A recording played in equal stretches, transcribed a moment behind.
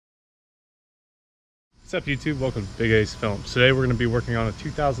What's up YouTube? Welcome to Big Ace Films. Today we're going to be working on a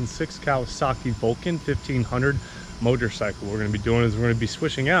 2006 Kawasaki Vulcan 1500 motorcycle. What we're going to be doing is we're going to be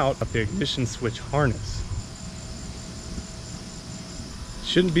switching out the ignition switch harness.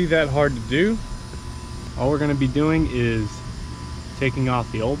 Shouldn't be that hard to do. All we're going to be doing is taking off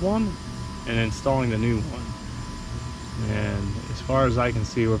the old one and installing the new one. And as far as I can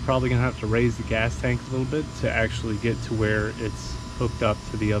see, we're probably going to have to raise the gas tank a little bit to actually get to where it's hooked up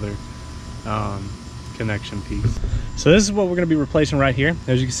to the other connection piece. So this is what we're going to be replacing right here.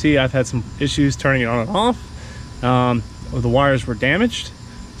 As you can see, I've had some issues turning it on and off. The wires were damaged,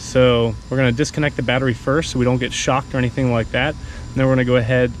 so we're going to disconnect the battery first so we don't get shocked or anything like that. And then we're going to go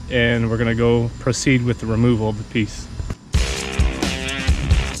ahead and we're going to go proceed with the removal of the piece.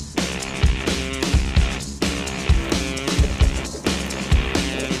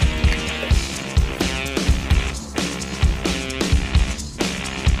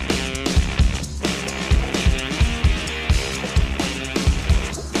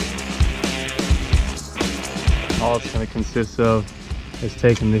 All it's going to consist of is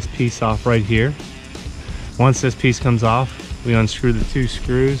taking this piece off right here. Once this piece comes off, we unscrew the two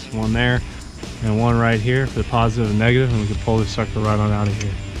screws, one there and one right here for the positive and negative, and we can pull this sucker right on out of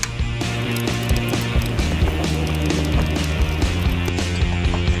here.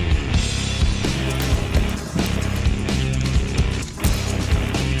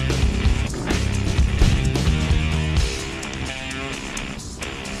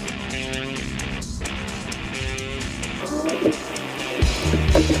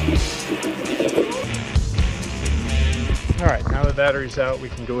 Alright, now the battery's out, we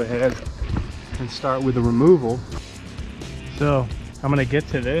can go ahead and start with the removal. So I'm going to get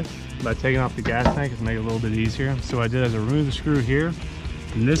to this by taking off the gas tank to make it a little bit easier. So what I did is I removed the screw here,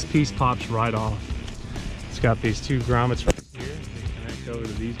 and this piece pops right off. It's got these two grommets right here. They connect over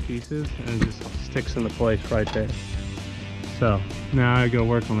to these pieces and it just sticks into place right there. So now I go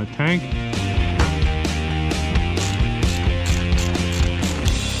work on the tank.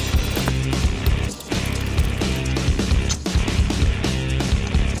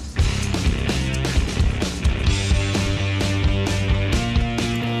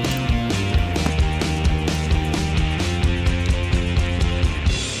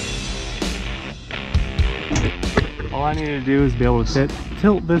 All I need to do is be able to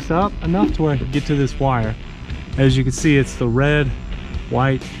tilt this up enough to where I can get to this wire. As you can see, it's the red,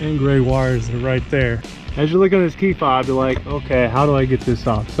 white, and gray wires that are right there. As you look at this key fob, you're like, okay, how do I get this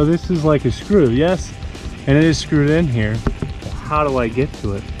off? So this is like a screw, yes, and it is screwed in here. Well, how do I get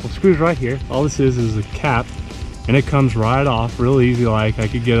to it? Well, screw's right here. All this is a cap, and it comes right off, real easy. Like I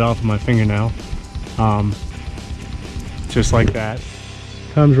could get it off with my fingernail, just like that.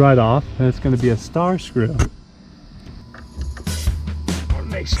 Comes right off, and it's going to be a star screw.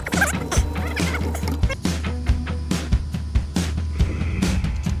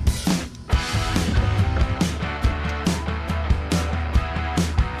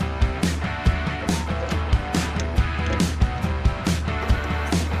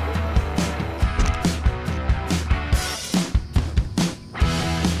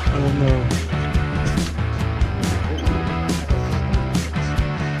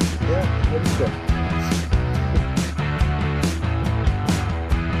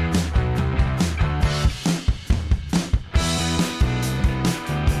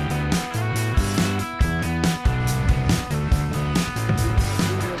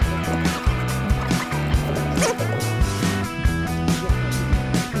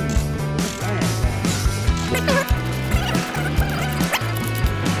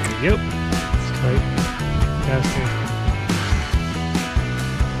 Yep, it's tight. Casting.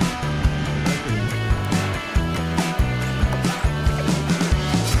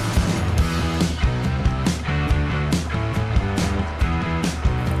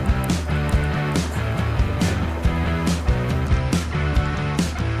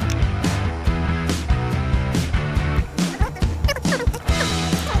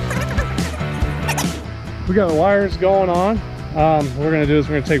 We got the wires going on. What we're going to do is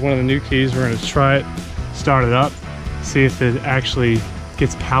we're going to take one of the new keys, we're going to try it, start it up, see if it actually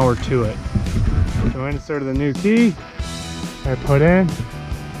gets power to it. So insert the new key, I put in,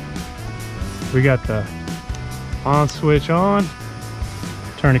 we got the on switch on,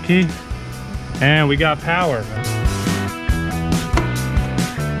 turn the key, and we got power.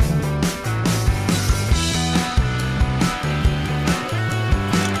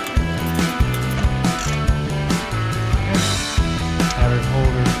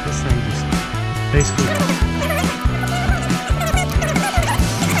 This thing just basically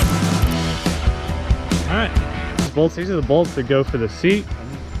bolts. These are the bolts that go for the seat.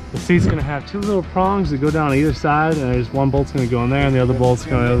 The seat's gonna have two little prongs that go down either side, and there's one bolt's gonna go in there and the other bolt's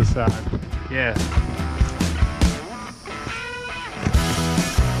going on the other side. Yeah.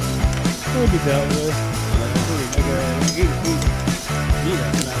 It'll be dealt with.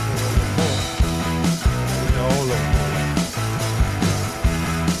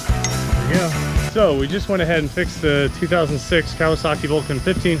 There we go. So we just went ahead and fixed the 2006 Kawasaki Vulcan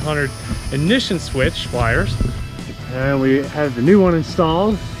 1500 ignition switch wires. And we had the new one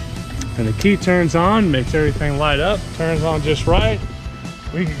installed. And the key turns on, makes everything light up, turns on just right.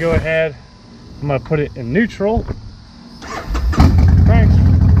 We could go ahead, I'm gonna put it in neutral. Cranks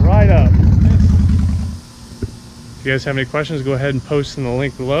right up. If you guys have any questions, go ahead and post in the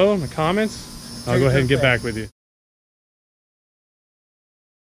link below in the comments. I'll go ahead and get back with you.